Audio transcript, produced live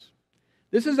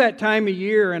This is that time of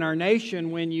year in our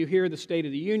nation when you hear the State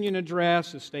of the Union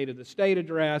address, the State of the State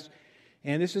address,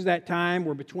 and this is that time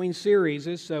we're between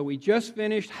series. So we just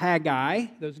finished Haggai.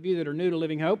 Those of you that are new to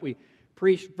Living Hope, we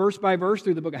preached verse by verse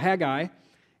through the book of Haggai.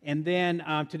 And then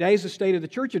today's the State of the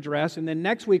Church address, and then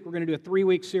next week we're going to do a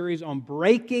 3-week series on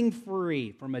breaking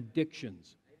free from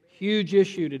addictions. Huge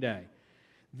issue today.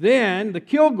 Then the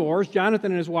Kilgores,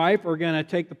 Jonathan and his wife, are going to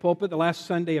take the pulpit the last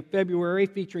Sunday of February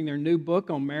featuring their new book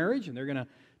on marriage, and they're going to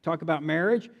talk about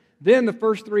marriage. Then the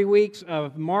first 3 weeks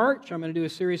of March, I'm going to do a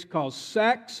series called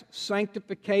Sex,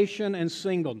 Sanctification, and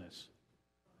Singleness.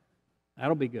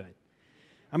 That'll be good.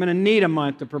 I'm going to need a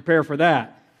month to prepare for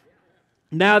that,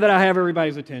 now that I have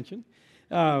everybody's attention.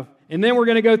 And then we're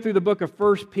going to go through the book of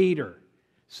 1 Peter,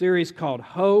 a series called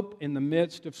Hope in the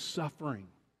Midst of Suffering.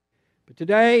 But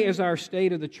today is our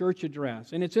State of the Church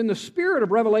address, and it's in the spirit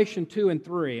of Revelation 2 and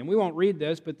 3. And we won't read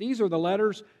this, but these are the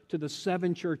letters to the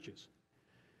 7 churches.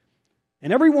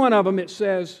 And every one of them it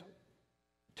says,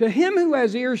 "To him who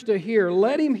has ears to hear,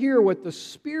 let him hear what the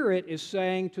Spirit is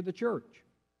saying to the church."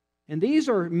 And these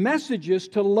are messages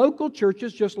to local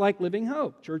churches just like Living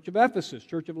Hope, Church of Ephesus,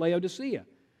 Church of Laodicea.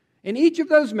 In each of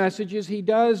those messages, he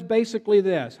does basically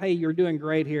this: "Hey, you're doing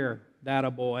great here. That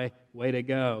a boy. Way to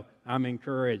go. I'm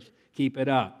encouraged. Keep it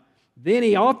up." Then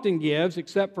he often gives,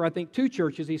 except for I think 2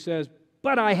 churches, he says,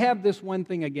 "But I have this one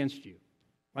thing against you."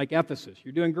 Like Ephesus.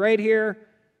 You're doing great here,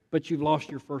 but you've lost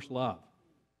your first love.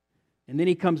 And then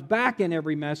he comes back in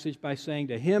every message by saying,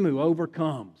 "To him who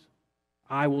overcomes,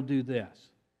 I will do this."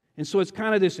 And so it's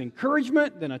kind of this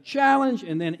encouragement, then a challenge,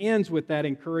 and then ends with that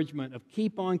encouragement of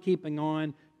keep on keeping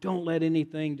on. Don't let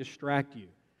anything distract you.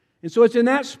 And so it's in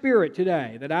that spirit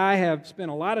today that I have spent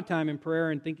a lot of time in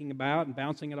prayer and thinking about and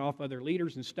bouncing it off other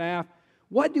leaders and staff.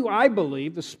 What do I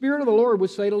believe the Spirit of the Lord would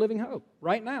say to Living Hope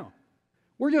right now?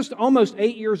 We're just almost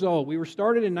 8 years old. We were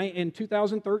started in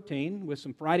 2013 with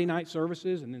some Friday night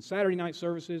services and then Saturday night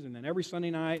services and then every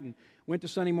Sunday night, and went to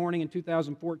Sunday morning in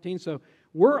 2014. So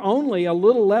we're only a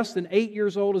little less than 8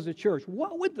 years old as a church.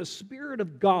 What would the Spirit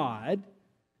of God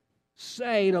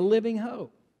say to Living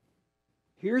Hope?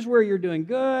 Here's where you're doing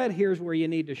good. Here's where you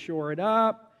need to shore it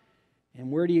up.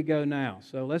 And where do you go now?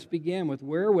 So let's begin with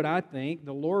where would I think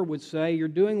the Lord would say you're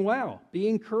doing well. Be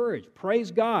encouraged.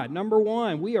 Praise God. Number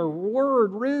 1, we are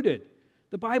word-rooted.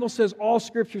 The Bible says all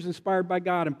Scripture is inspired by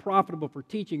God and profitable for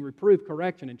teaching, reproof,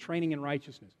 correction, and training in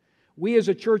righteousness. We as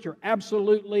a church are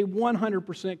absolutely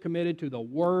 100% committed to the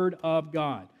Word of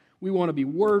God. We want to be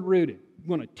word-rooted. We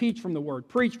want to teach from the Word,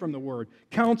 preach from the Word,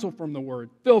 counsel from the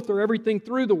Word, filter everything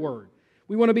through the Word.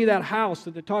 We want to be that house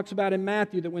that it talks about in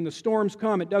Matthew, that when the storms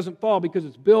come, it doesn't fall because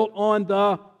it's built on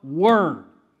the Word.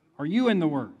 Are you in the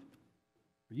Word?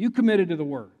 Are you committed to the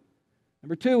Word?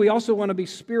 Number 2, we also want to be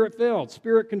Spirit-filled,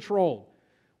 Spirit-controlled.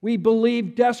 We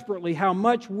believe desperately how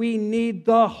much we need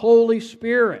the Holy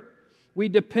Spirit. We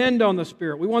depend on the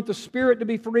Spirit. We want the Spirit to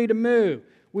be free to move.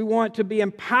 We want to be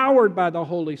empowered by the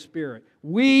Holy Spirit.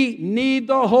 We need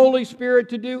the Holy Spirit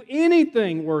to do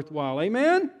anything worthwhile.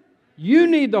 Amen? You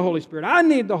need the Holy Spirit. I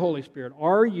need the Holy Spirit.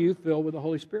 Are you filled with the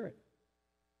Holy Spirit?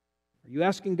 Are you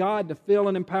asking God to fill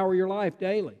and empower your life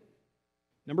daily?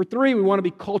 Number 3, we want to be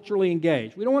culturally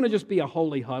engaged. We don't want to just be a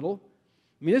holy huddle.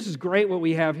 I mean, this is great what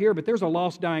we have here, but there's a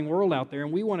lost, dying world out there,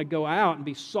 and we want to go out and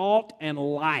be salt and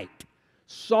light.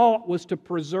 Salt was to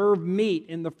preserve meat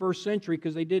in the first century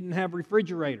because they didn't have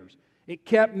refrigerators. It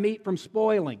kept meat from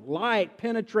spoiling. Light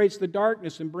penetrates the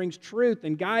darkness and brings truth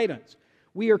and guidance.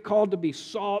 We are called to be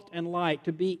salt and light,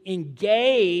 to be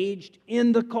engaged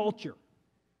in the culture.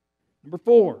 Number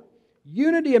 4,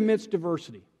 unity amidst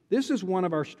diversity. This is one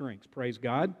of our strengths, praise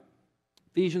God.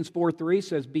 Ephesians 4:3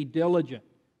 says, "Be diligent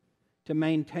to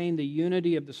maintain the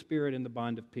unity of the Spirit in the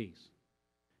bond of peace."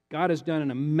 God has done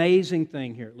an amazing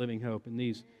thing here at Living Hope in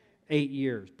these 8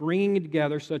 years, bringing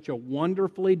together such a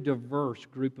wonderfully diverse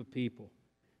group of people.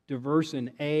 Diverse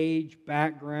in age,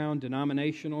 background,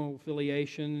 denominational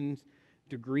affiliations,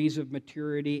 degrees of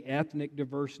maturity, ethnic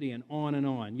diversity, and on and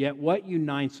on. Yet what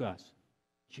unites us?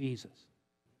 Jesus.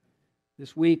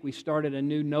 This week we started a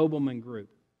new nobleman group.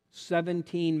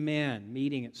 17 men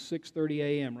meeting at 6:30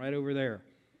 a.m. right over there.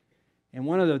 And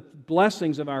one of the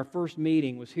blessings of our first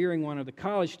meeting was hearing one of the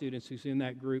college students who's in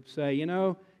that group say, "You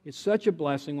know, it's such a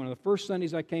blessing. One of the first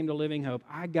Sundays I came to Living Hope,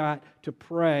 I got to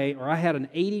pray, or I had an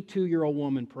 82-year-old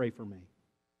woman pray for me."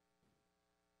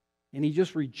 And he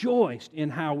just rejoiced in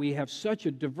how we have such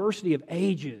a diversity of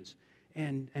ages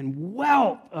and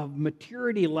wealth of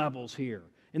maturity levels here.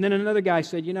 And then another guy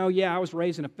said, "You know, yeah, I was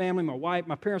raised in a family. My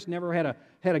parents never had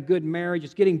a good marriage.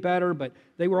 It's getting better, but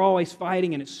they were always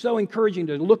fighting. And it's so encouraging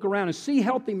to look around and see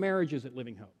healthy marriages at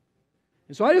Living Hope.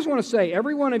 And so I just want to say,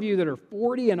 every one of you that are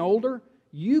 40 and older,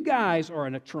 you guys are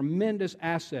a tremendous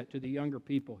asset to the younger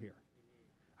people here.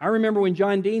 I remember when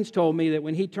John Deans told me that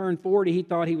when he turned 40, he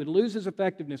thought he would lose his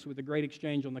effectiveness with the Great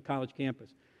Exchange on the college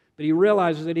campus. But he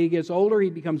realizes that as he gets older, he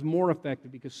becomes more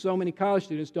effective because so many college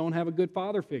students don't have a good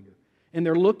father figure. And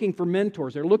they're looking for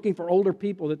mentors. They're looking for older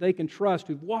people that they can trust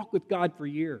who've walked with God for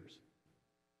years.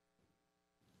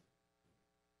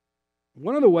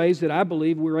 One of the ways that I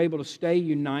believe we're able to stay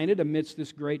united amidst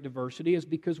this great diversity is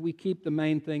because we keep the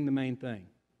main thing the main thing.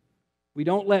 We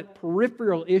don't let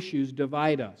peripheral issues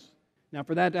divide us. Now,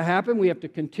 for that to happen, we have to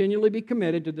continually be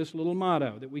committed to this little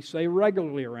motto that we say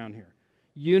regularly around here.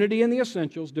 Unity in the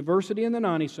essentials, diversity in the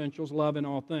non-essentials, love in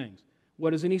all things.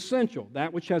 What is an essential?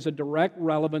 That which has a direct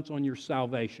relevance on your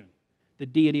salvation. The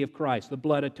deity of Christ, the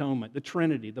blood atonement, the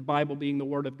Trinity, the Bible being the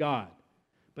Word of God.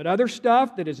 But other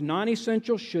stuff that is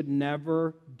non-essential should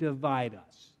never divide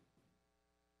us.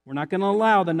 We're not going to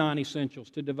allow the non-essentials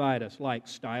to divide us, like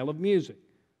style of music,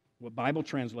 what Bible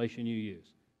translation you use,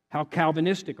 how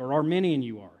Calvinistic or Arminian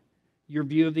you are, your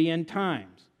view of the end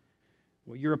times,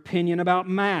 your opinion about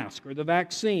mask or the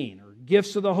vaccine, or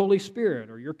gifts of the Holy Spirit,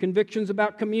 or your convictions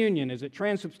about communion. Is it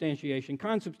transubstantiation,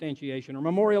 consubstantiation, or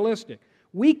memorialistic?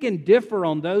 We can differ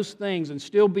on those things and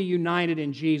still be united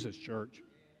in Jesus, church.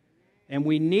 And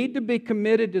we need to be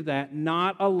committed to that,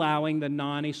 not allowing the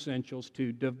non-essentials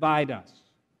to divide us.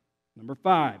 Number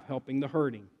 5, helping the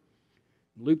hurting.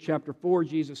 In Luke chapter 4,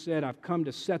 Jesus said, I've come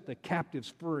to set the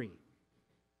captives free.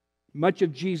 Much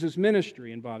of Jesus'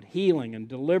 ministry involved healing and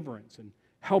deliverance and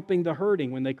helping the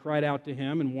hurting when they cried out to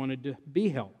Him and wanted to be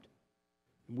helped.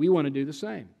 We want to do the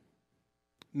same.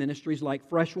 Ministries like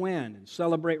Fresh Wind and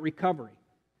Celebrate Recovery.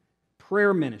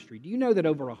 Prayer ministry. Do you know that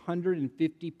over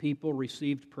 150 people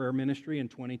received prayer ministry in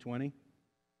 2020?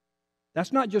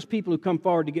 That's not just people who come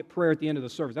forward to get prayer at the end of the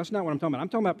service. That's not what I'm talking about. I'm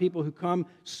talking about people who come,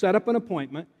 set up an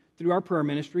appointment through our prayer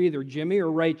ministry, either Jimmy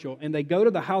or Rachel, and they go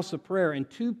to the house of prayer and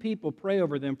 2 people pray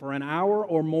over them for an hour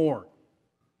or more.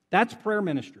 That's prayer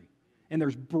ministry. And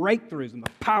there's breakthroughs and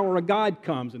the power of God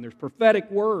comes and there's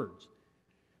prophetic words.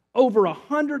 Over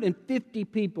 150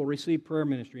 people received prayer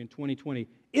ministry in 2020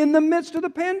 in the midst of the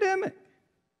pandemic.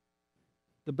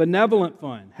 The Benevolent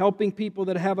Fund, helping people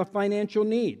that have a financial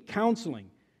need,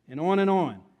 counseling, and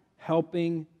on,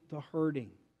 helping the hurting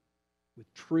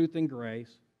with truth and grace,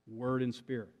 word and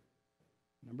spirit.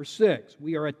 Number 6,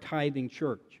 we are a tithing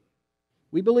church.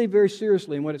 We believe very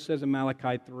seriously in what it says in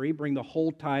Malachi 3, bring the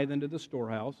whole tithe into the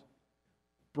storehouse,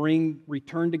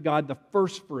 return to God the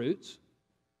first fruits.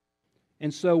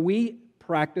 And so we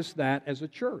practice that as a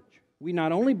church. We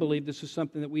not only believe this is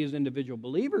something that we as individual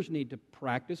believers need to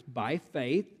practice by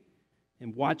faith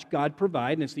and watch God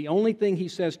provide, and it's the only thing He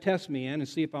says, test me in and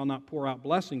see if I'll not pour out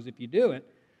blessings if you do it.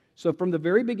 So from the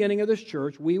very beginning of this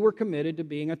church, we were committed to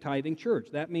being a tithing church.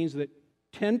 That means that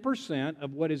 10%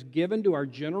 of what is given to our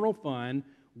general fund,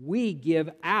 we give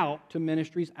out to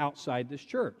ministries outside this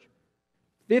church.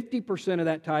 50% of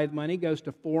that tithe money goes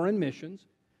to foreign missions.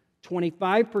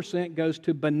 25% goes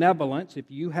to benevolence. If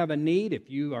you have a need,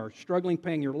 if you are struggling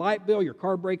paying your light bill, your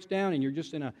car breaks down, and you're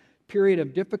just in a period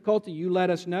of difficulty, you let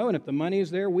us know, and if the money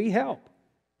is there, we help.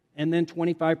 And then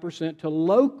 25% to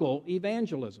local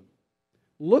evangelism.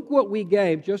 Look what we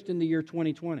gave just in the year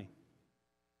 2020.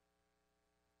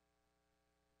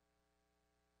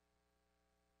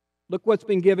 Look what's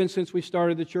been given since we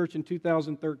started the church in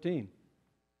 2013.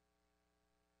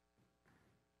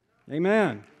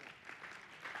 Amen.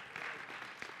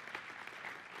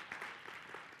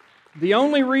 The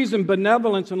only reason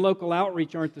benevolence and local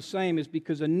outreach aren't the same is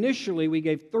because initially we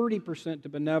gave 30% to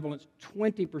benevolence,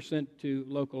 20% to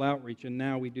local outreach, and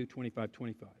now we do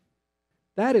 25-25.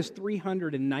 That is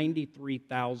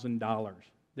 $393,000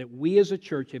 that we as a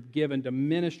church have given to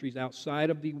ministries outside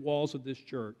of the walls of this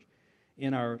church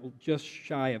in our just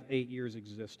shy of 8 years'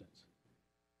 existence.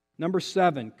 Number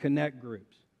 7, connect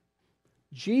groups.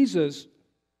 Jesus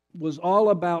was all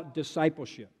about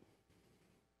discipleship.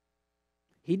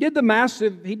 He did the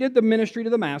ministry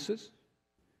to the masses.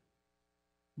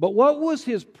 But what was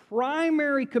His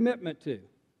primary commitment to?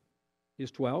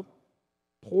 His 12.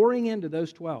 Pouring into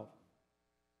those 12.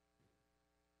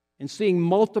 And seeing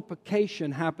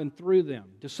multiplication happen through them.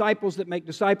 Disciples that make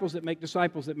disciples that make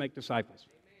disciples that make disciples.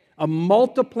 A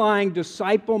multiplying,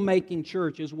 disciple-making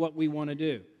church is what we want to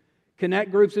do. Connect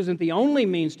groups isn't the only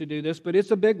means to do this, but it's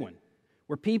a big one.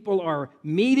 Where people are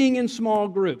meeting in small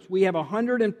groups. We have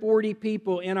 140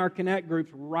 people in our Connect groups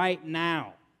right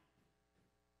now.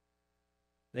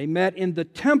 They met in the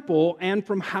temple and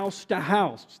from house to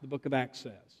house, the book of Acts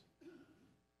says.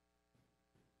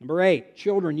 Number 8,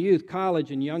 children, youth,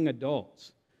 college, and young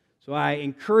adults. So I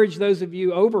encourage those of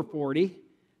you over 40,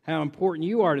 how important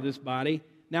you are to this body.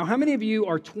 Now, how many of you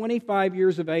are 25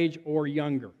 years of age or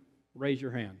younger? Raise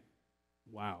your hand.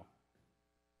 Wow.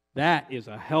 That is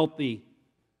a healthy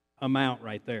amount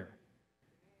right there.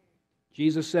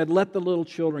 Jesus said, let the little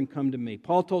children come to me.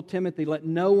 Paul told Timothy, let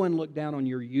no one look down on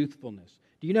your youthfulness.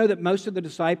 Do you know that most of the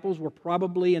disciples were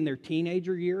probably in their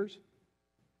teenager years?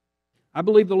 I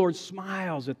believe the Lord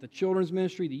smiles at the children's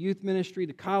ministry, the youth ministry,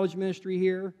 the college ministry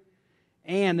here,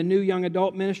 and the new young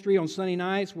adult ministry on Sunday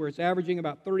nights where it's averaging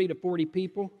about 30 to 40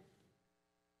 people.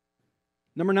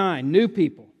 Number 9, new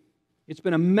people. It's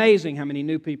been amazing how many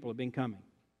new people have been coming.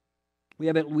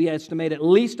 We estimate at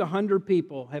least 100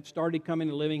 people have started coming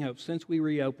to Living Hope since we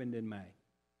reopened in May.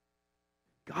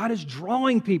 God is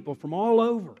drawing people from all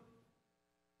over.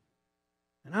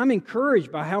 And I'm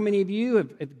encouraged by how many of you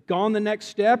have gone the next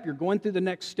step. You're going through the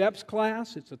Next Steps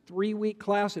class. It's a 3-week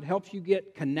class that helps you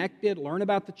get connected, learn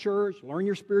about the church, learn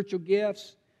your spiritual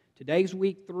gifts. Today's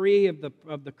week 3 of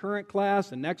the current class.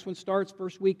 The next one starts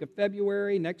first week of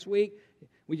February. Next week,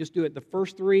 we just do it the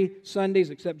first 3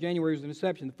 Sundays, except January is an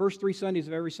exception. The first 3 Sundays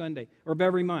of every Sunday, or of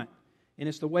every month. And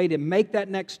it's the way to make that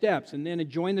next steps and then to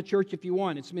join the church if you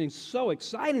want. It's been so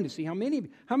exciting to see how many,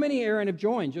 Aaron, have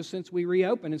joined just since we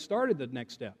reopened and started the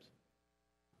next steps.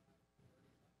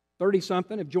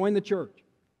 30-something have joined the church.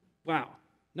 Wow.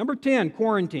 Number 10,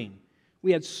 quarantine.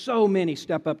 We had so many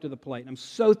step up to the plate. And I'm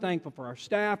so thankful for our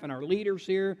staff and our leaders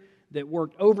here that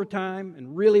worked overtime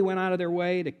and really went out of their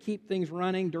way to keep things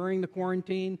running during the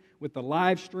quarantine with the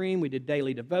live stream. We did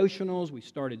daily devotionals. We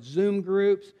started Zoom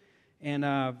groups. And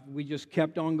we just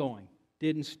kept on going.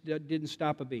 Didn't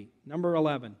stop a beat. Number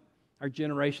 11, our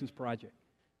Generations Project.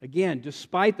 Again,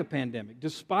 despite the pandemic,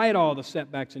 despite all the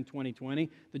setbacks in 2020,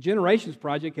 the Generations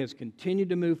Project has continued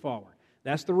to move forward.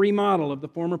 That's the remodel of the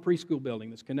former preschool building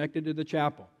that's connected to the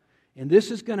chapel. And this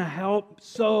is going to help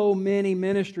so many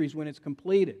ministries when it's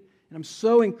completed. And I'm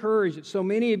so encouraged that so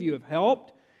many of you have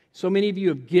helped. So many of you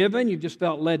have given. You've just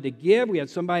felt led to give. We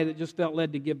had somebody that just felt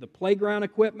led to give the playground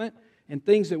equipment and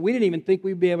things that we didn't even think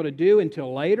we'd be able to do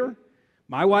until later.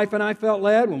 My wife and I felt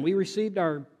led when we received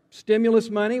our stimulus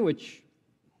money, which,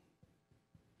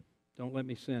 don't let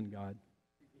me sin, God.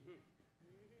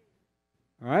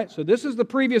 All right, so this is the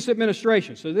previous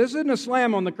administration. So this isn't a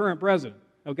slam on the current president,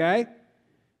 okay?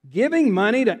 Giving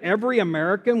money to every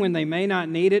American when they may not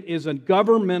need it is a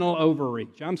governmental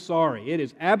overreach. I'm sorry. It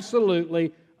is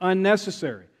absolutely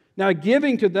unnecessary. Now,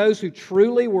 giving to those who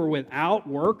truly were without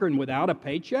work and without a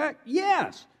paycheck,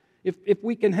 yes. If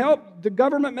we can help, the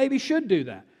government maybe should do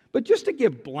that. But just to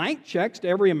give blank checks to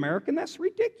every American, that's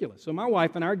ridiculous. So my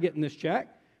wife and I are getting this check.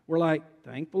 We're like,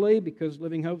 thankfully, because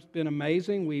Living Hope's been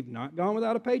amazing, we've not gone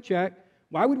without a paycheck.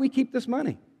 Why would we keep this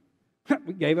money?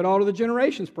 We gave it all to the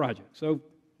Generations Project. So,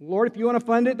 Lord, if you want to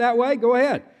fund it that way, go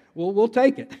ahead. We'll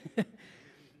take it.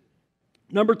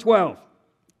 Number 12,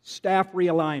 staff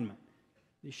realignment.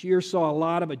 This year saw a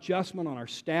lot of adjustment on our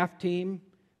staff team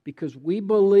because we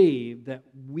believe that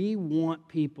we want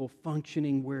people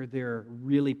functioning where they're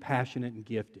really passionate and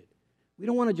gifted. We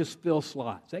don't want to just fill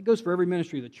slots. That goes for every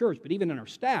ministry of the church, but even in our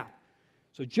staff.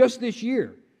 So just this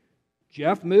year,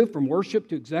 Jeff moved from worship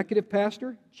to executive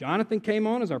pastor. Jonathan came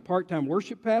on as our part-time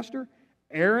worship pastor.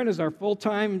 Aaron is our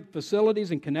full-time facilities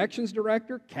and connections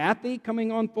director. Kathy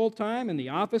coming on full-time in the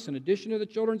office in addition to the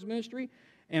children's ministry.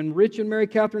 And Rich and Mary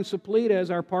Catherine Saplita as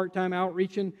our part-time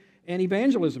outreach and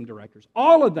evangelism directors.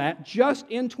 All of that just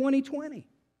in 2020.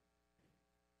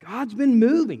 God's been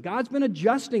moving. God's been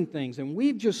adjusting things, and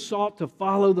we've just sought to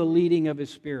follow the leading of His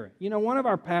Spirit. You know, one of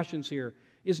our passions here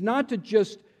is not to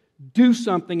just do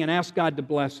something and ask God to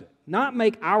bless it, not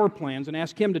make our plans and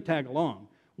ask Him to tag along.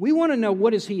 We want to know,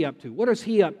 what is He up to? What is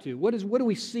He up to? What do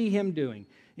we see Him doing?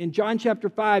 In John chapter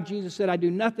 5, Jesus said, I do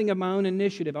nothing of my own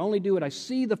initiative. I only do what I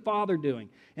see the Father doing.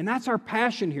 And that's our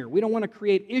passion here. We don't want to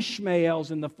create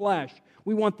Ishmaels in the flesh.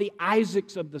 We want the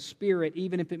Isaacs of the Spirit,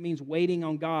 even if it means waiting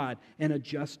on God and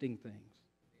adjusting things.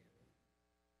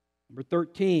 Number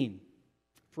 13,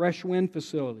 Fresh Wind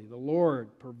facility. The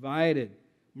Lord provided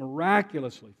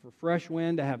miraculously for Fresh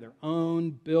Wind to have their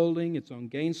own building. It's on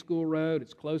Gaines School Road.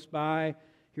 It's close by.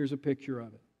 Here's a picture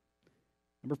of it.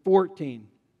 Number 14,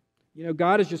 you know,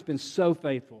 God has just been so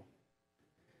faithful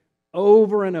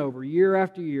over and over, year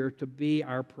after year, to be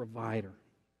our provider.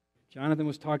 Jonathan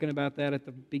was talking about that at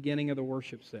the beginning of the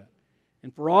worship set.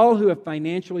 And for all who have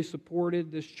financially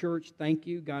supported this church, thank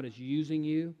you. God is using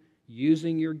you,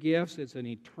 using your gifts. It's an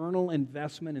eternal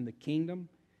investment in the kingdom.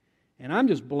 And I'm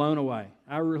just blown away.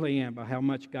 I really am by how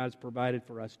much God's provided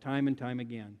for us time and time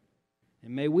again.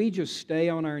 And may we just stay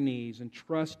on our knees and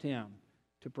trust Him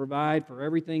to provide for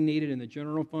everything needed in the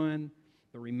general fund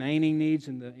the remaining needs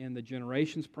in the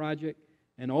Generations Project,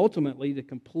 and ultimately to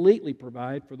completely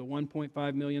provide for the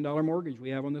 $1.5 million mortgage we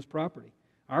have on this property.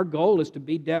 Our goal is to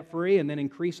be debt-free and then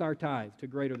increase our tithe to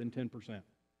greater than 10%.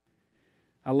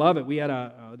 I love it. We had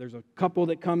there's a couple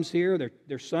that comes here.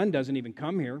 Their son doesn't even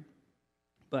come here,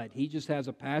 but he just has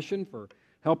a passion for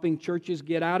helping churches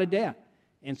get out of debt.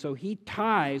 And so he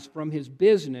tithes from his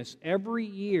business every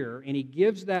year, and he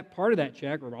gives that part of that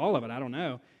check, or all of it, I don't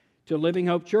know, to Living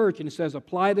Hope Church, and it says,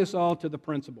 apply this all to the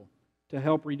principal to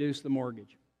help reduce the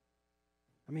mortgage.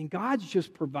 I mean, God's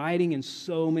just providing in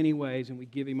so many ways, and we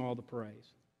give Him all the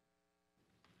praise.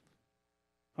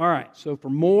 All right, so for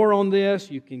more on this,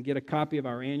 you can get a copy of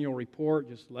our annual report.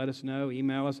 Just let us know,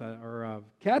 email us. Or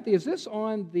Kathy, is this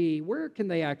on where can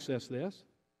they access this?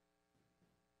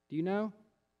 Do you know?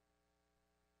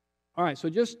 All right, so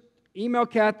just email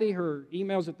Kathy. Her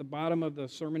email's at the bottom of the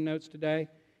sermon notes today.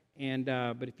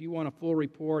 But if you want a full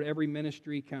report, every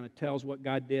ministry kind of tells what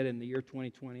God did in the year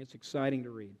 2020. It's exciting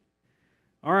to read.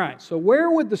 All right, so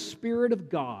where would the Spirit of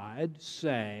God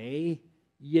say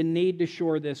you need to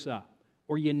shore this up?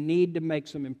 Or you need to make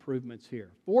some improvements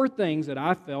here. 4 things that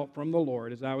I felt from the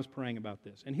Lord as I was praying about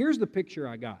this. And here's the picture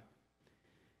I got.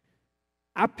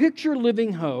 I picture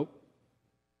Living Hope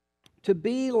to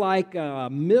be like a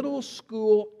middle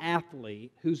school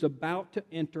athlete who's about to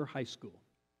enter high school.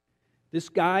 This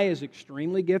guy is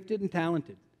extremely gifted and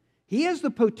talented. He has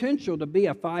the potential to be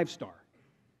a 5-star.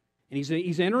 And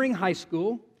he's entering high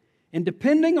school, and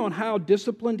depending on how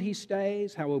disciplined he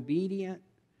stays, how obedient,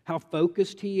 how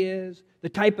focused he is, the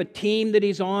type of team that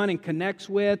he's on and connects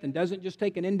with, and doesn't just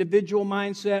take an individual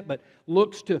mindset, but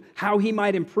looks to how he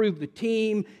might improve the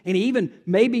team, and he even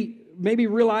maybe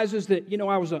realizes that,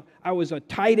 I was a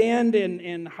tight end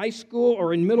in high school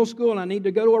or in middle school, and I need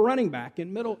to go to a running back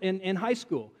in high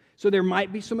school. So there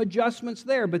might be some adjustments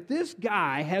there, but this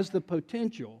guy has the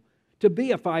potential to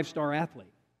be a 5-star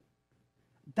athlete.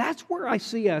 That's where I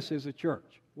see us as a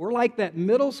church. We're like that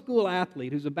middle school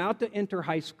athlete who's about to enter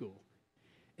high school.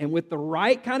 And with the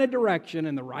right kind of direction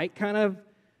and the right kind of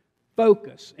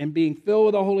focus and being filled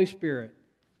with the Holy Spirit,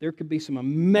 there could be some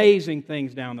amazing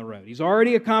things down the road. He's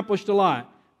already accomplished a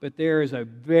lot, but there is a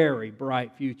very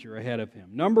bright future ahead of him.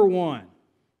 Number 1,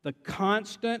 the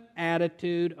constant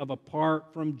attitude of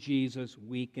apart from Jesus,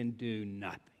 we can do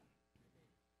nothing.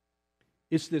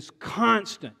 It's this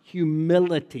constant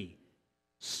humility,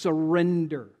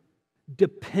 surrender,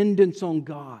 dependence on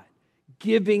God,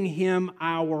 giving Him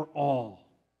our all.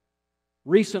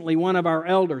 Recently, one of our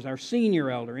elders, our senior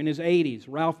elder in his 80s,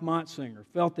 Ralph Motsinger,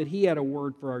 felt that he had a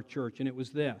word for our church, and it was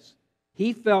this.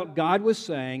 He felt God was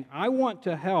saying, I want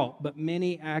to help, but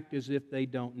many act as if they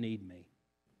don't need me.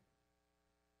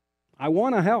 I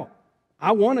want to help.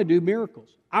 I want to do miracles.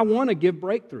 I want to give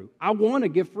breakthrough. I want to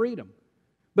give freedom.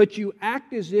 But you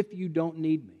act as if you don't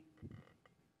need me.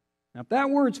 Now, if that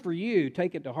word's for you,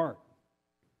 take it to heart.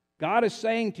 God is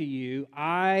saying to you,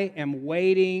 I am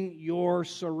waiting your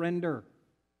surrender.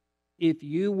 If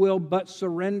you will but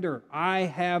surrender, I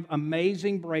have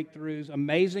amazing breakthroughs,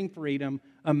 amazing freedom,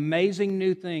 amazing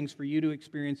new things for you to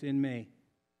experience in me.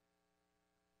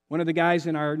 One of the guys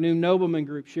in our new Nobleman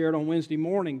group shared on Wednesday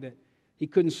morning that he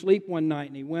couldn't sleep one night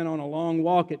and he went on a long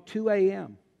walk at 2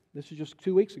 a.m. This is just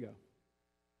 2 weeks ago.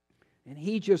 And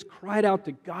he just cried out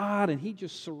to God and he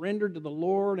just surrendered to the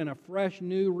Lord in a fresh,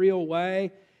 new, real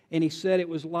way. And he said it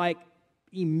was like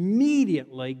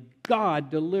immediately God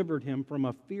delivered him from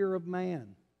a fear of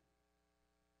man.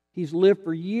 He's lived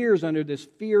for years under this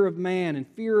fear of man and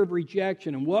fear of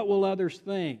rejection and what will others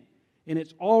think. And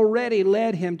it's already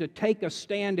led him to take a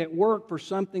stand at work for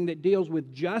something that deals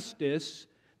with justice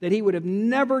that he would have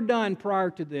never done prior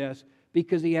to this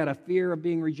because he had a fear of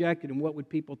being rejected and what would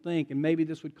people think, and maybe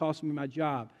this would cost me my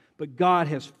job. But God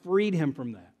has freed him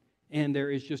from that. And there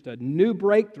is just a new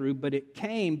breakthrough, but it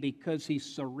came because he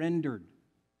surrendered.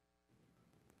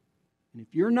 And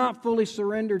if you're not fully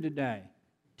surrendered today,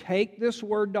 take this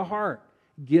word to heart.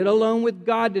 Get alone with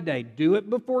God today. Do it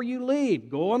before you leave.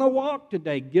 Go on a walk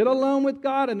today. Get alone with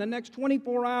God in the next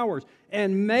 24 hours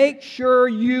and make sure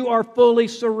you are fully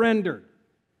surrendered.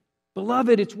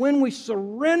 Beloved, it's when we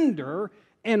surrender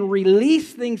and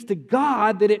release things to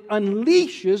God that it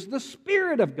unleashes the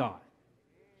Spirit of God.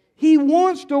 He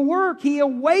wants to work. He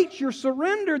awaits your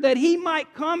surrender that He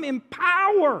might come in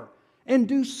power and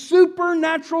do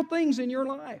supernatural things in your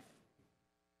life.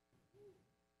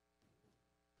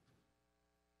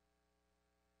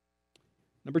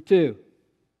 Number 2,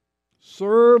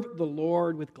 serve the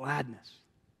Lord with gladness.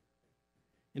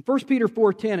 In 1 Peter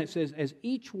 4:10 it says, as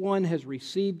each one has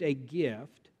received a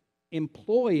gift,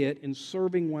 employ it in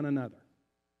serving one another.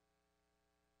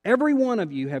 Every one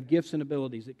of you have gifts and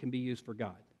abilities that can be used for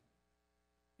God.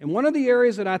 And one of the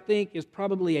areas that I think is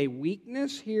probably a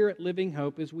weakness here at Living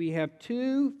Hope is we have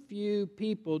too few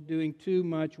people doing too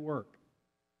much work.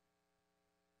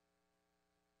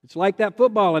 It's like that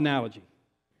football analogy.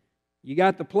 You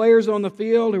got the players on the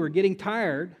field who are getting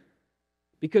tired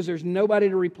because there's nobody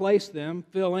to replace them,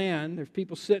 fill in. There's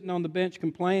people sitting on the bench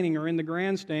complaining or in the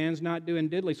grandstands not doing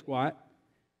diddly squat.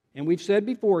 And we've said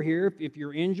before here, if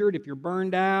you're injured, if you're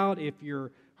burned out, if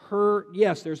you're hurt,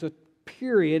 yes, there's a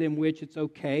period in which it's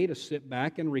okay to sit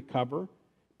back and recover.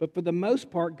 But for the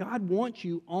most part, God wants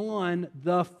you on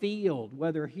the field,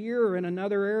 whether here or in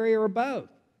another area or both.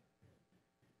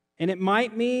 And it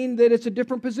might mean that it's a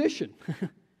different position.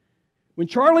 When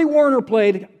Charlie Warner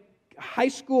played high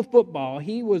school football,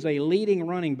 he was a leading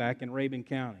running back in Rabun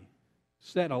County.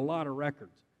 Set a lot of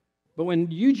records. But when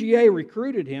UGA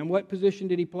recruited him, what position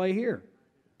did he play here?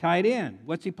 Tight end.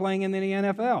 What's he playing in the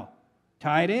NFL?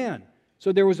 Tight end.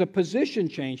 So there was a position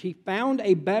change. He found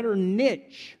a better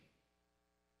niche.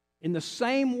 In the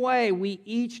same way, we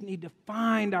each need to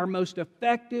find our most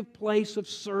effective place of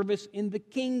service in the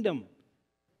kingdom.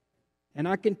 And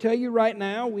I can tell you right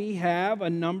now, we have a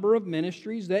number of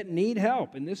ministries that need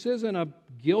help. And this isn't a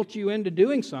guilt you into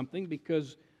doing something,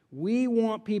 because we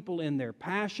want people in their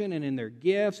passion and in their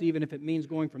gifts, even if it means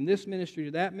going from this ministry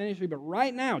to that ministry. But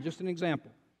right now, just an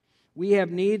example, we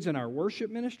have needs in our worship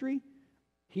ministry,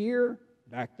 here,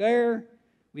 back there.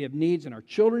 We have needs in our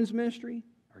children's ministry,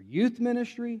 our youth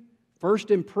ministry,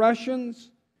 first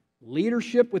impressions,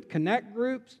 leadership with connect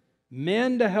groups,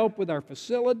 men to help with our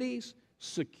facilities,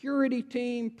 security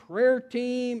team, prayer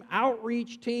team,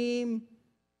 outreach team.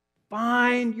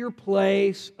 Find your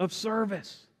place of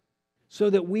service so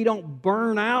that we don't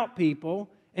burn out people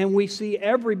and we see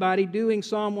everybody doing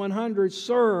Psalm 100,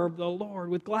 serve the Lord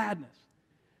with gladness.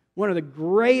 One of the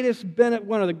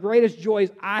greatest joys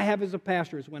I have as a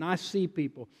pastor is when I see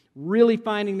people really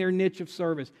finding their niche of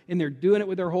service, and they're doing it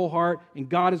with their whole heart, and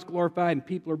God is glorified and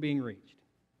people are being reached.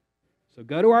 So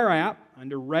go to our app,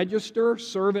 under Register,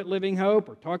 Serve at Living Hope,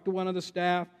 or talk to one of the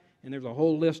staff, and there's a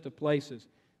whole list of places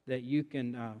that you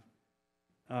can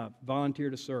volunteer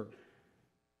to serve.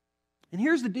 And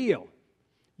here's the deal.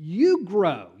 You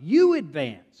grow, you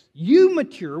advance, you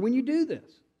mature when you do this.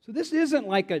 So this isn't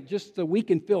like just so we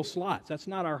can fill slots. That's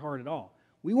not our heart at all.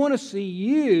 We want to see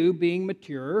you being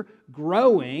mature,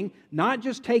 growing, not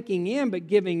just taking in, but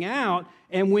giving out.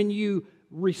 And when you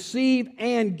receive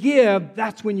and give,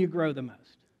 that's when you grow the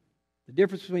most. The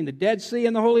difference between the Dead Sea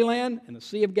and the Holy Land and the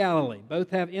Sea of Galilee. Both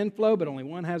have inflow, but only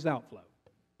one has outflow.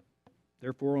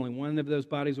 Therefore, only one of those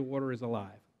bodies of water is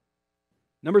alive.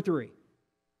 Number 3,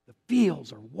 the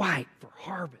fields are white for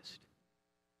harvest.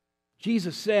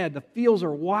 Jesus said the fields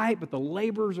are white, but the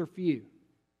laborers are few.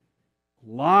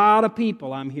 A lot of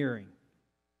people I'm hearing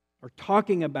are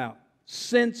talking about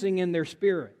sensing in their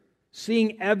spirit,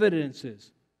 seeing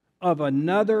evidences of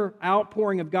another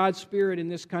outpouring of God's Spirit in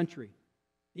this country.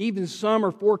 Even some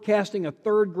are forecasting a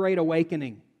third great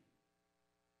awakening,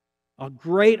 a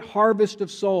great harvest of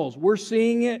souls. We're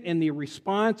seeing it in the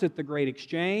response at the Great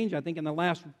Exchange. I think in the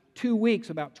last 2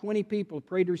 weeks, about 20 people have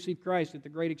prayed to receive Christ at the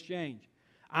Great Exchange.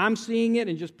 I'm seeing it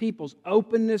in just people's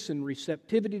openness and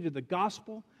receptivity to the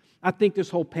gospel. I think this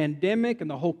whole pandemic and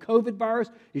the whole COVID virus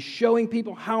is showing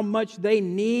people how much they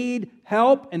need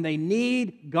help and they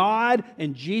need God,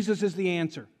 and Jesus is the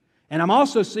answer. And I'm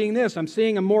also seeing this. I'm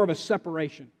seeing more of a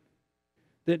separation.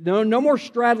 That no more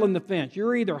straddling the fence.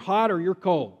 You're either hot or you're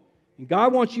cold. And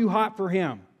God wants you hot for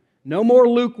Him. No more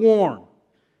lukewarm.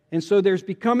 And so there's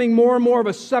becoming more and more of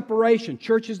a separation.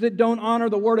 Churches that don't honor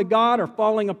the Word of God are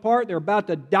falling apart. They're about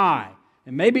to die.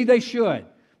 And maybe they should.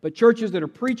 But churches that are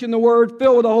preaching the Word,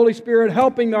 filled with the Holy Spirit,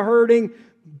 helping the hurting,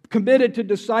 committed to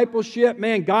discipleship,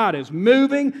 man, God is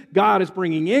moving. God is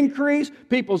bringing increase.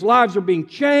 People's lives are being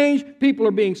changed. People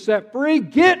are being set free.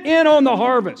 Get in on the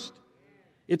harvest.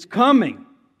 It's coming.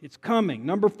 It's coming.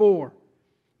 Number 4,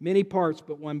 many parts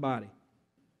but one body.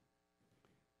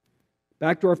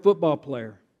 Back to our football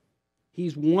player.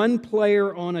 He's one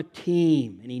player on a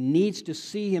team, and he needs to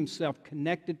see himself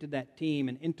connected to that team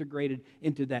and integrated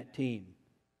into that team.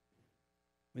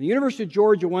 When the University of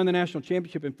Georgia won the national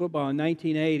championship in football in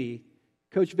 1980,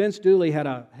 Coach Vince Dooley had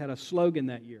a slogan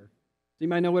that year. Does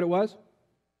anybody know what it was?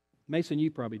 Mason,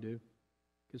 you probably do,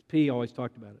 because P always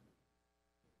talked about it.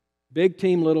 Big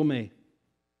team, little me.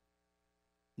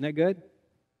 Isn't that good?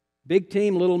 Big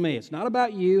team, little me. It's not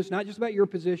about you. It's not just about your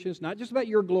position. It's not just about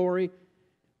your glory.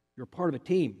 You're part of a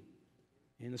team.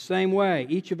 In the same way,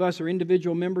 each of us are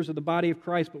individual members of the body of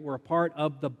Christ, but we're a part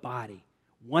of the body.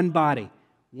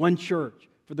 One church,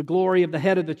 for the glory of the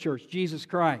head of the church, Jesus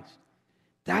Christ.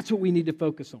 That's what we need to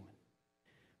focus on.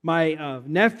 My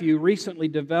nephew recently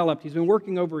developed, he's been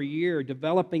working over a year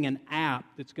developing an app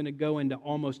that's going to go into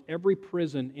almost every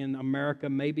prison in America,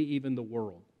 maybe even the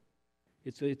world.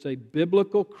 It's a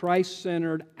biblical,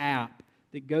 Christ-centered app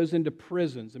that goes into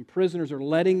prisons, and prisoners are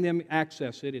letting them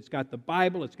access it. It's got the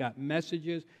Bible, it's got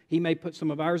messages. He may put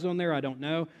some of ours on there, I don't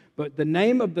know. But the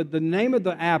name of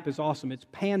the app is awesome. It's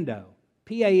Pando,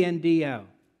 P-A-N-D-O.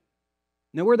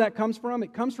 Know where that comes from?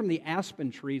 It comes from the aspen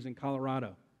trees in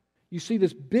Colorado. You see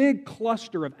this big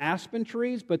cluster of aspen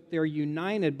trees, but they're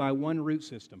united by one root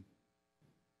system.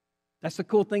 That's the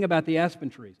cool thing about the aspen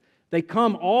trees. They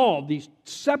come all, these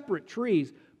separate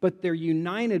trees, but they're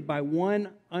united by one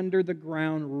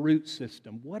under-the-ground root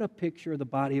system. What a picture of the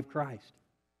body of Christ.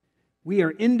 We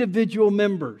are individual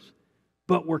members,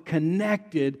 but we're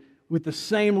connected with the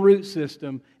same root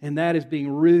system, and that is being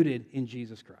rooted in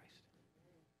Jesus Christ.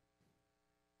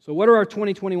 So what are our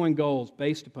 2021 goals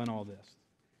based upon all this?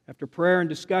 After prayer and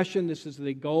discussion, this is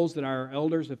the goals that our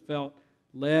elders have felt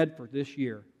led for this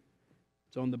year.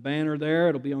 It's on the banner there.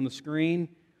 It'll be on the screen.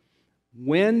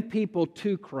 Win people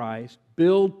to Christ,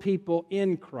 build people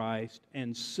in Christ,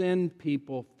 and send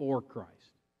people for Christ.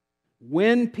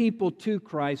 Win people to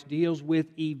Christ deals with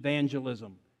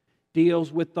evangelism,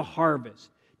 deals with the harvest,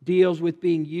 deals with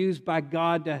being used by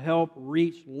God to help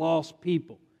reach lost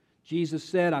people. Jesus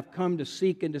said, I've come to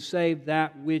seek and to save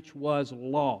that which was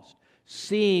lost.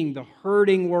 Seeing the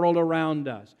hurting world around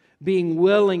us, being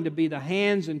willing to be the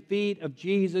hands and feet of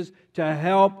Jesus to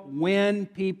help win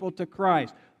people to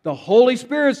Christ. The Holy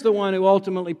Spirit's the one who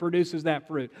ultimately produces that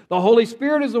fruit. The Holy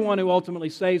Spirit is the one who ultimately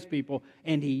saves people,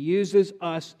 and He uses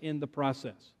us in the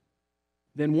process.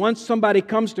 Then once somebody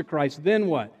comes to Christ, then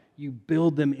what? You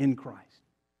build them in Christ.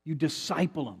 You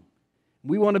disciple them.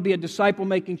 We want to be a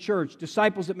disciple-making church,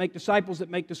 disciples that make disciples that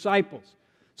make disciples.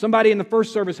 Somebody in the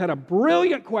first service had a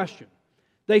brilliant question.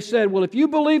 They said, well, if you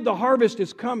believe the harvest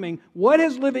is coming, what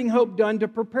has Living Hope done to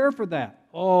prepare for that?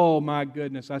 Oh, my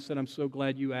goodness. I said, I'm so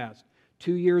glad you asked.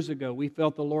 2 years ago, we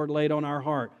felt the Lord laid on our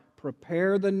heart,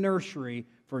 prepare the nursery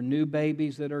for new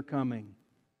babies that are coming.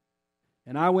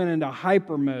 And I went into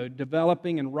hyper mode,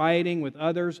 developing and writing with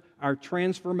others our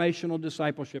transformational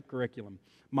discipleship curriculum.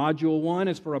 Module 1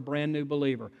 is for a brand new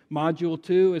believer. Module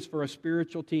 2 is for a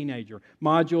spiritual teenager.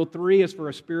 Module 3 is for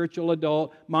a spiritual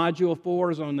adult. Module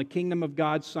 4 is on the kingdom of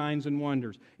God's signs and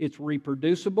wonders. It's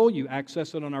reproducible. You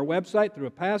access it on our website through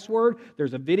a password.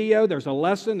 There's a video, there's a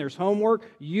lesson, there's homework.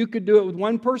 You could do it with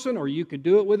one person or you could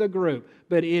do it with a group.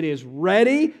 But it is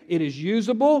ready. It is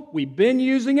usable. We've been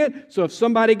using it. So if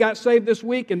somebody got saved this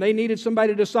week and they needed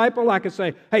somebody to disciple, I could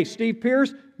say, hey, Steve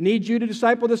Pierce, need you to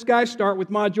disciple this guy? Start with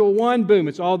Module 1. Boom,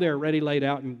 it's all there, ready, laid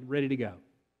out, and ready to go.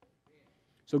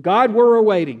 So God, we're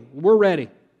awaiting. We're ready.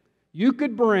 You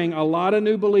could bring a lot of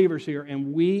new believers here,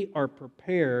 and we are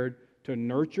prepared to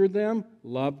nurture them,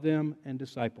 love them, and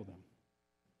disciple them.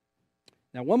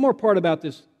 Now, one more part about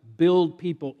this build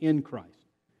people in Christ.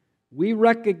 We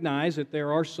recognize that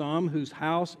there are some whose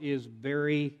house is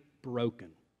very broken.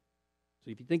 So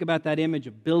if you think about that image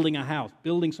of building a house,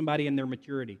 building somebody in their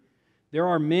maturity, there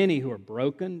are many who are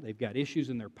broken. They've got issues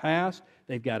in their past.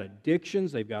 They've got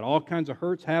addictions. They've got all kinds of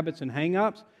hurts, habits, and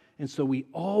hang-ups. And so we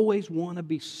always want to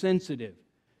be sensitive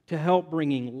to help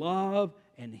bringing love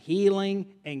and healing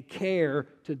and care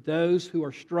to those who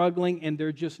are struggling and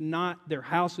they're just not, their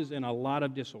house is in a lot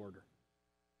of disorder.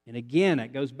 And again,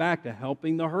 it goes back to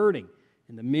helping the hurting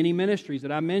and the many ministries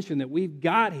that I mentioned that we've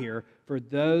got here for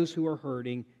those who are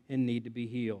hurting and need to be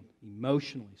healed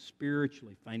emotionally,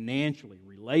 spiritually, financially,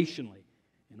 relationally,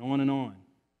 and on and on.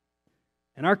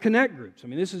 And our connect groups, I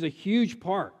mean, this is a huge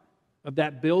part of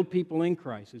that build people in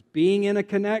Christ, is being in a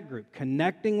connect group,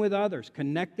 connecting with others,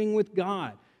 connecting with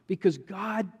God, because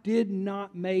God did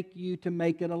not make you to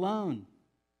make it alone.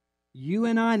 You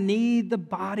and I need the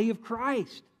body of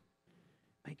Christ.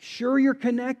 Make sure you're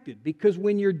connected, because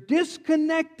when you're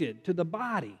disconnected to the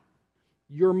body,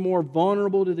 you're more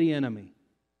vulnerable to the enemy,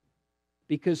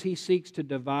 because he seeks to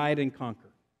divide and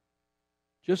conquer.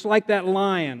 Just like that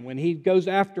lion, when he goes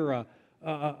after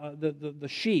the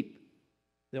sheep,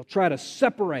 they'll try to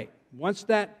separate. Once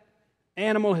that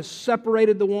animal has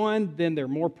separated the one, then they're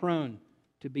more prone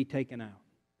to be taken out.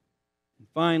 And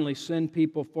finally, send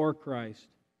people for Christ.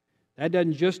 That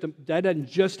doesn't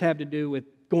just have to do with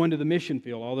going to the mission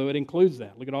field, although it includes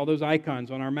that. Look at all those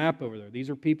icons on our map over there. These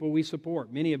are people we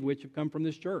support, many of which have come from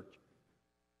this church.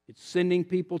 It's sending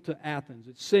people to Athens.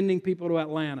 It's sending people to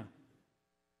Atlanta.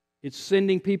 It's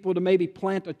sending people to maybe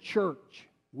plant a church.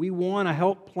 We want to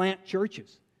help plant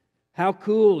churches. How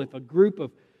cool if a group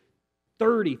of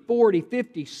 30, 40,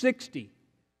 50, 60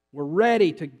 We're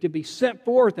ready to be sent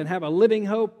forth and have a Living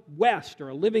Hope West or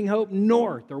a Living Hope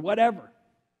North or whatever.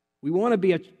 We want to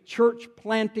be a church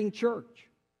planting church.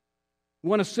 We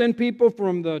want to send people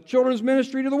from the children's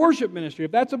ministry to the worship ministry,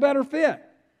 if that's a better fit.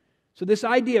 So this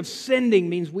idea of sending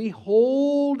means we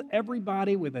hold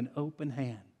everybody with an open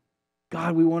hand.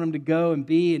 God, we want them to go and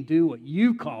be and do what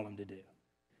you call them to do.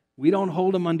 We don't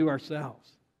hold them unto ourselves.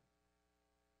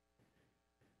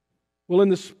 Well, in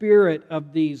the spirit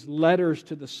of these letters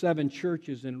to the 7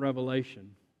 churches in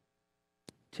Revelation,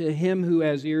 to him who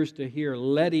has ears to hear,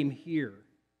 let him hear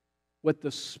what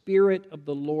the Spirit of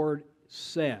the Lord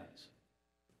says.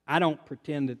 I don't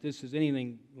pretend that this is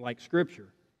anything like Scripture,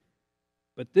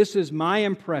 but this is my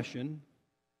impression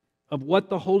of what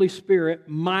the Holy Spirit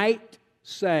might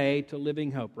say to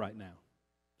Living Hope right now.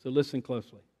 So listen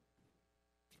closely.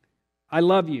 I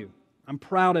love you. I'm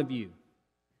proud of you.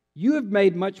 You have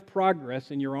made much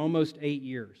progress in your almost 8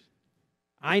 years.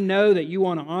 I know that you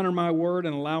want to honor my word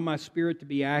and allow my Spirit to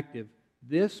be active.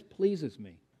 This pleases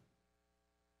me.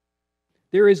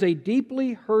 There is a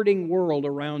deeply hurting world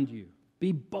around you.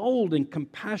 Be bold and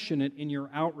compassionate in your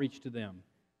outreach to them,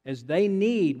 as they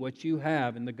need what you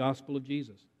have in the gospel of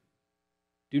Jesus.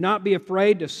 Do not be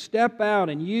afraid to step out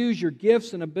and use your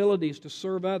gifts and abilities to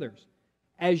serve others,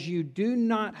 as you do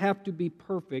not have to be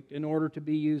perfect in order to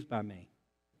be used by me.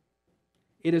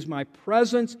 It is my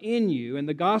presence in you and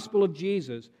the gospel of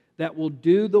Jesus that will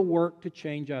do the work to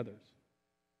change others.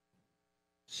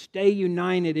 Stay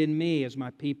united in me as my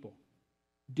people.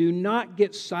 Do not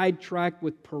get sidetracked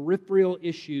with peripheral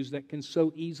issues that can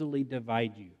so easily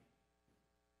divide you.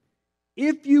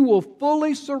 If you will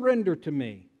fully surrender to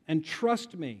me and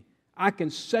trust me, I can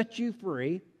set you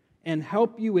free and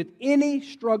help you with any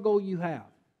struggle you have.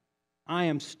 I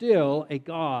am still a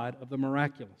God of the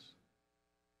miraculous.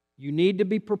 You need to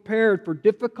be prepared for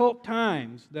difficult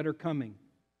times that are coming.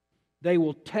 They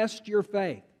will test your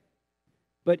faith.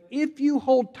 But if you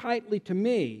hold tightly to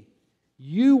me,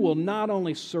 you will not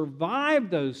only survive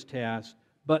those tests,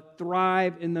 but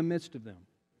thrive in the midst of them.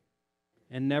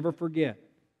 And never forget,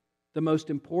 the most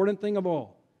important thing of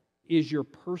all is your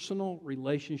personal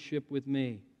relationship with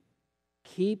me.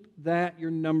 Keep that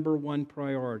your number one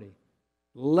priority.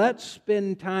 Let's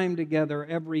spend time together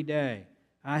every day.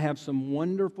 I have some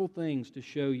wonderful things to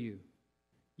show you.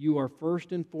 You are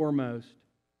first and foremost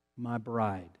my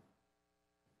bride.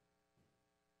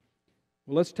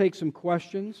 Well, let's take some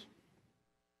questions.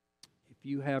 If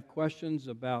you have questions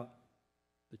about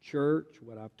the church,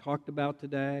 what I've talked about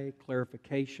today,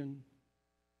 clarification,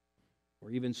 or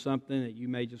even something that you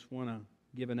may just want to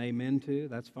give an amen to,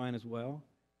 that's fine as well.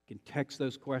 You can text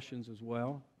those questions as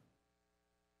well.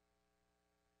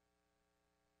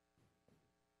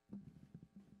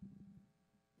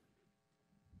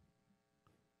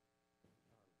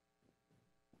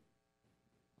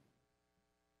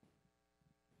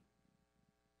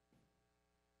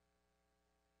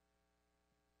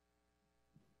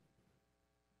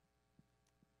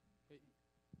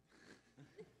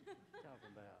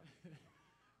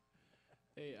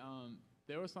 Hey,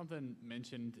 there was something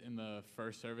mentioned in the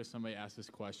first service. Somebody asked this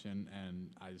question, and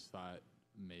I just thought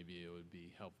maybe it would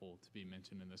be helpful to be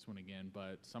mentioned in this one again.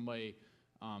 But somebody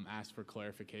asked for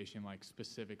clarification, like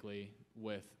specifically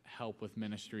with help with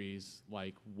ministries,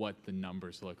 like what the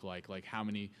numbers look like how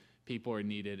many people are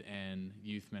needed in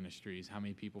youth ministries, how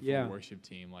many people for worship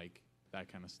team, like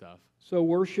that kind of stuff. So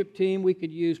worship team, we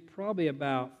could use probably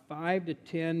about 5 to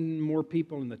 10 more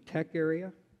people in the tech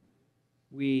area.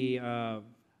 We're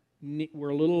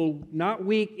a little not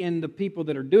weak in the people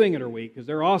that are doing it are weak, because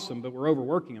they're awesome, but we're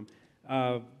overworking them.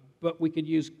 But we could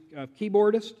use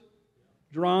keyboardists,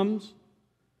 drums,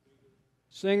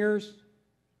 singers.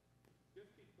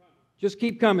 Just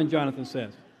keep coming, Jonathan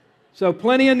says. So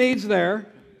plenty of needs there.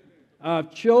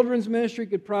 Children's ministry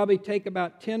could probably take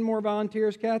about 10 more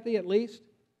volunteers, Kathy, at least.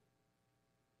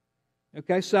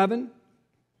 Okay, 7.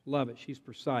 Love it. She's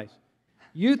precise.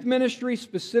 Youth ministry,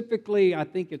 specifically, I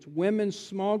think it's women's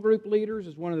small group leaders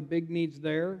is one of the big needs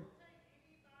there.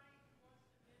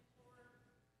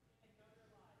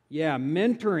 Yeah,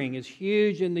 mentoring is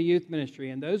huge in the youth ministry.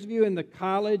 And those of you in the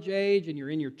college age and you're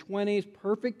in your 20s,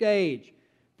 perfect age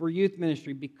for youth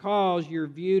ministry, because you're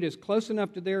viewed as close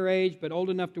enough to their age, but old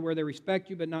enough to where they respect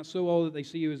you, but not so old that they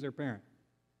see you as their parent.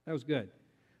 That was good.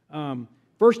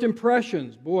 First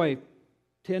impressions, boy,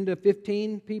 10 to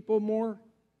 15 people more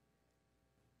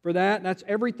for that. That's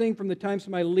everything from the time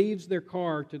somebody leaves their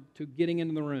car to getting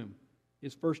into the room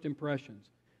is first impressions.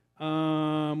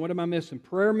 What am I missing?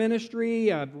 Prayer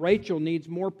ministry. Rachel needs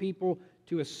more people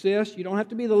to assist. You don't have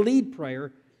to be the lead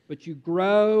prayer, but you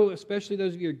grow, especially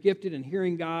those of you who are gifted in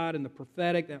hearing God and the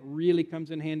prophetic. That really comes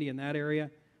in handy in that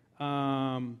area. What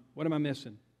am I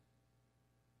missing?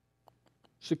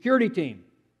 Security team.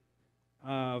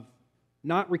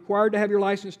 Not required to have your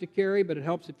license to carry, but it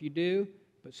helps if you do.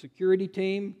 But security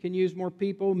team can use more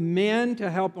people. Men to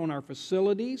help on our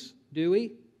facilities.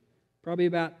 Dewey, probably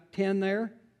about 10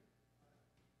 there.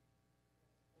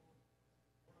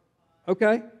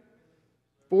 Okay.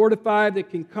 4 to 5 that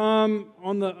can come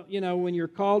on the, when you're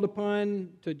called upon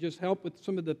to just help with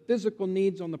some of the physical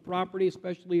needs on the property,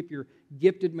 especially if you're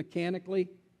gifted mechanically.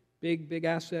 Big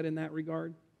asset in that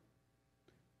regard.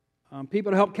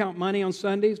 People to help count money on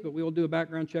Sundays, but we will do a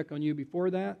background check on you before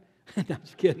that. No, I'm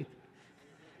just kidding.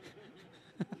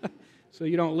 So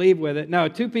you don't leave with it. No,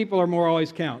 2 people or more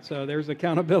always count, so there's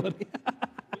accountability.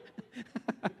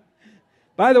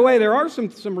 By the way, there are some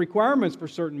requirements for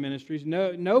certain ministries.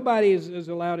 Nobody is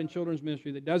allowed in children's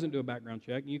ministry that doesn't do a background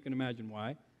check, and you can imagine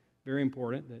why. Very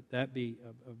important that be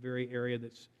a very area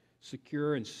that's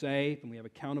secure and safe, and we have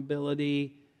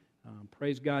accountability.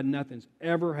 Praise God, nothing's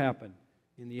ever happened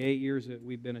in the 8 years that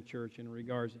we've been a church in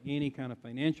regards to any kind of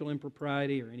financial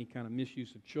impropriety or any kind of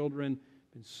misuse of children.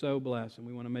 Been so blessed, and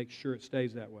we want to make sure it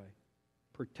stays that way.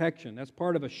 Protection, that's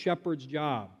part of a shepherd's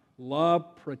job.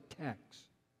 Love protects.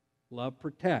 Love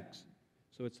protects.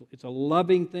 So it's a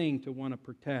loving thing to want to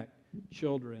protect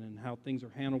children and how things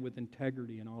are handled with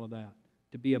integrity and all of that.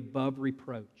 To be above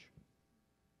reproach.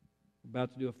 We're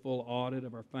about to do a full audit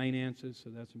of our finances, so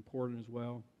that's important as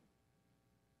well.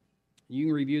 You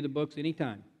can review the books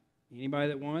anytime. Anybody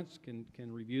that wants can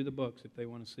review the books if they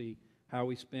want to see how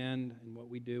we spend and what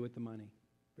we do with the money.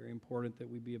 Very important that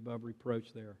we be above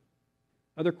reproach there.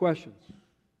 Other questions?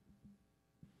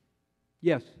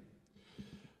 Yes.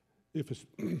 If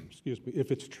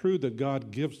it's true that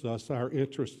God gives us our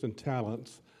interests and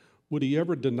talents, would He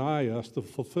ever deny us the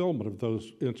fulfillment of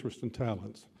those interests and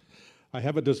talents? I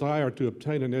have a desire to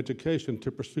obtain an education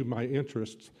to pursue my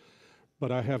interests,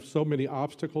 but I have so many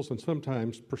obstacles, and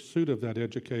sometimes pursuit of that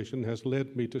education has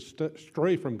led me to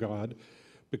stray from God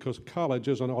because college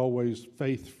isn't always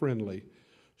faith-friendly.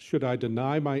 Should I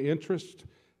deny my interest,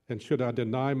 and should I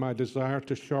deny my desire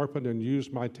to sharpen and use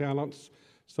my talents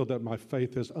so that my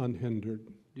faith is unhindered?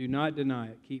 Do not deny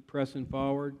it. Keep pressing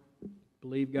forward.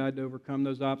 Believe God to overcome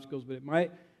those obstacles, but it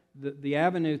might the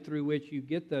avenue through which you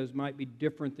get those might be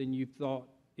different than you thought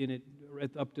in it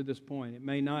up to this point. It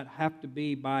may not have to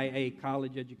be by a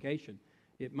college education.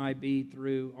 It might be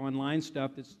through online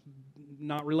stuff that's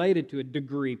not related to a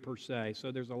degree per se.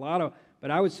 So there's a lot of,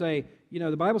 but I would say,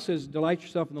 the Bible says, delight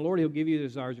yourself in the Lord, He'll give you the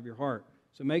desires of your heart.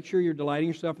 So make sure you're delighting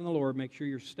yourself in the Lord. Make sure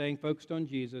you're staying focused on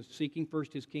Jesus, seeking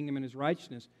first His kingdom and His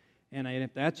righteousness. And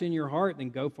if that's in your heart, then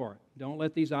go for it. Don't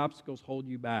let these obstacles hold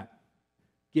you back.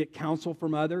 Get counsel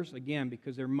from others, again,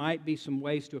 because there might be some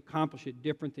ways to accomplish it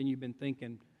different than you've been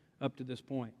thinking up to this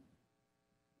point.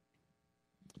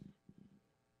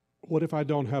 What if I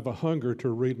don't have a hunger to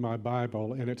read my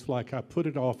Bible, and it's like I put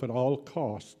it off at all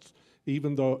costs,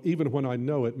 even when I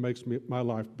know it makes my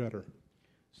life better?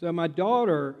 So my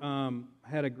daughter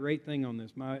had a great thing on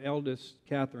this. My eldest,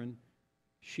 Catherine,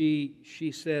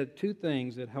 she said 2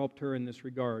 things that helped her in this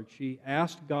regard. She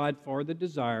asked God for the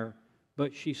desire,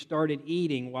 but she started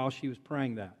eating while she was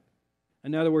praying that.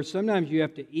 In other words, sometimes you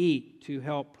have to eat to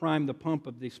help prime the pump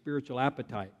of the spiritual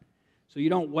appetite. So you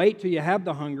don't wait till you have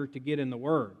the hunger to get in the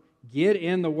Word. Get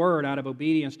in the Word out of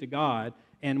obedience to God,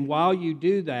 and while you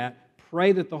do that,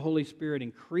 pray that the Holy Spirit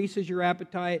increases your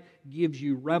appetite, gives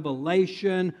you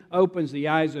revelation, opens the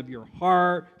eyes of your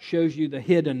heart, shows you the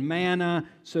hidden manna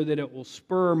so that it will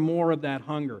spur more of that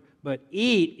hunger. But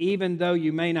eat even though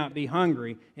you may not be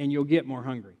hungry, and you'll get more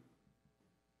hungry.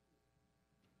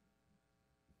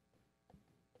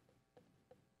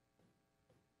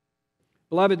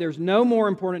 Beloved, there's no more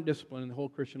important discipline in the whole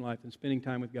Christian life than spending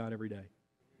time with God every day.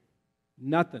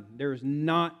 Nothing. There is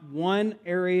not one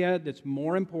area that's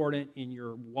more important in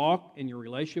your walk, in your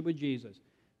relationship with Jesus,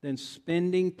 than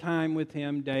spending time with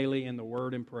Him daily in the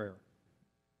Word and prayer.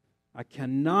 I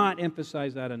cannot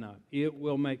emphasize that enough. It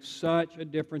will make such a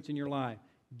difference in your life.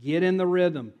 Get in the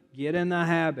rhythm. Get in the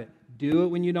habit. Do it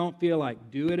when you don't feel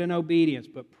like. Do it in obedience,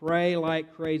 but pray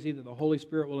like crazy that the Holy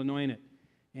Spirit will anoint it,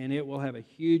 and it will have a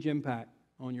huge impact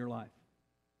on your life.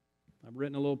 I've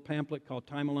written a little pamphlet called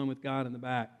Time Alone with God in the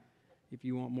back if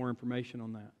you want more information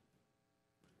on that.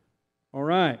 All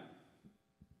right.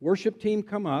 Worship team,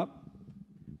 come up.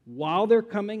 While they're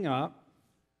coming up,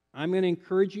 I'm going to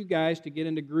encourage you guys to get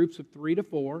into groups of 3 to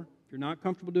 4. If you're not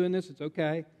comfortable doing this, it's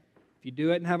okay. If you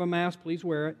do it and have a mask, please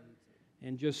wear it.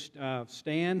 and just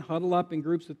stand, huddle up in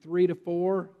groups of 3 to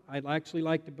 4. I'd actually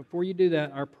like to, before you do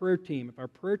that, our prayer team, if our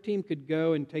prayer team could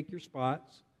go and take your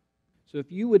spots. So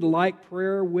if you would like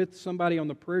prayer with somebody on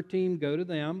the prayer team, go to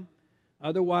them.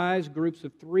 Otherwise, groups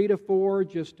of 3 to 4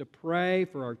 just to pray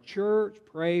for our church,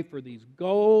 pray for these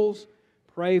goals,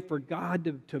 pray for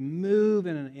God to move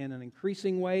in an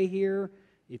increasing way here.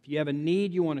 If you have a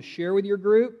need you want to share with your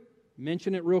group,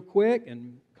 mention it real quick,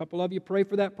 and a couple of you pray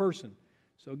for that person.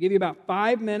 So I'll give you about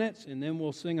 5 minutes, and then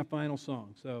we'll sing a final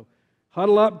song. So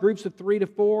huddle up, groups of 3 to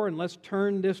 4, and let's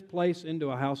turn this place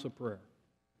into a house of prayer.